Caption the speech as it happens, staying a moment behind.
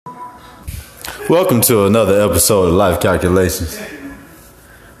Welcome to another episode of Life Calculations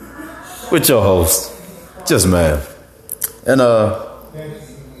with your host, Just Man. And I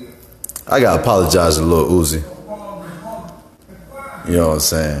gotta apologize to Lil Uzi. You know what I'm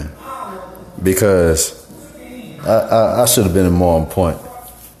saying? Because I should have been more on point.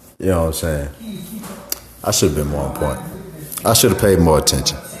 You know what I'm saying? I should have been more on point. I should have paid more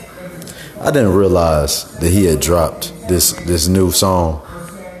attention. I didn't realize that he had dropped this new song,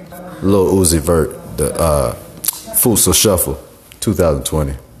 Lil Uzi Vert, the Futsal Shuffle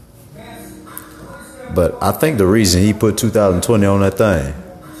 2020. But I think the reason he put 2020 on that thing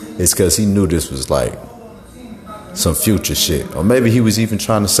is because he knew this was like some future shit. Or maybe he was even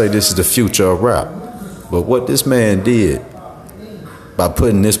trying to say this is the future of rap. But what this man did by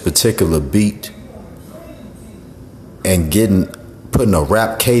putting this particular beat and putting a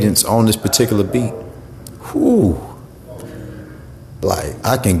rap cadence on this particular beat, whoo, like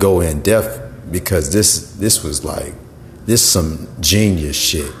I can go in depth because this was like, this some genius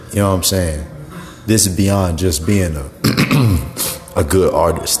shit. You know what I'm saying? This is beyond just being a good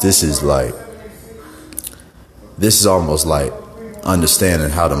artist. This is almost like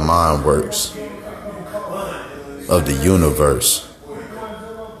understanding how the mind works of the universe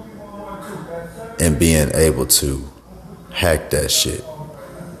and being able to hack that shit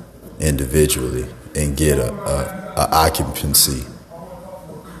individually and get a occupancy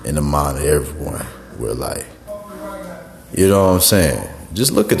in the mind of everyone. We're like, you know what I'm saying?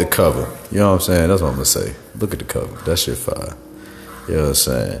 Just look at the cover. You know what I'm saying? That's what I'm gonna say. Look at the cover. That shit fire. You know what I'm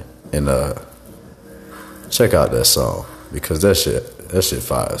saying? And check out that song because that shit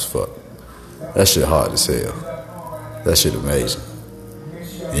fire as fuck. That shit hard as hell. That shit amazing.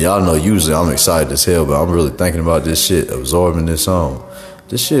 And y'all know usually I'm excited as hell, but I'm really thinking about this shit, absorbing this song.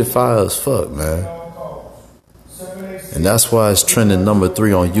 This shit fire as fuck, man. And that's why it's trending number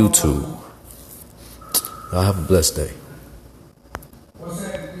 3 on YouTube. Y'all have a blessed day.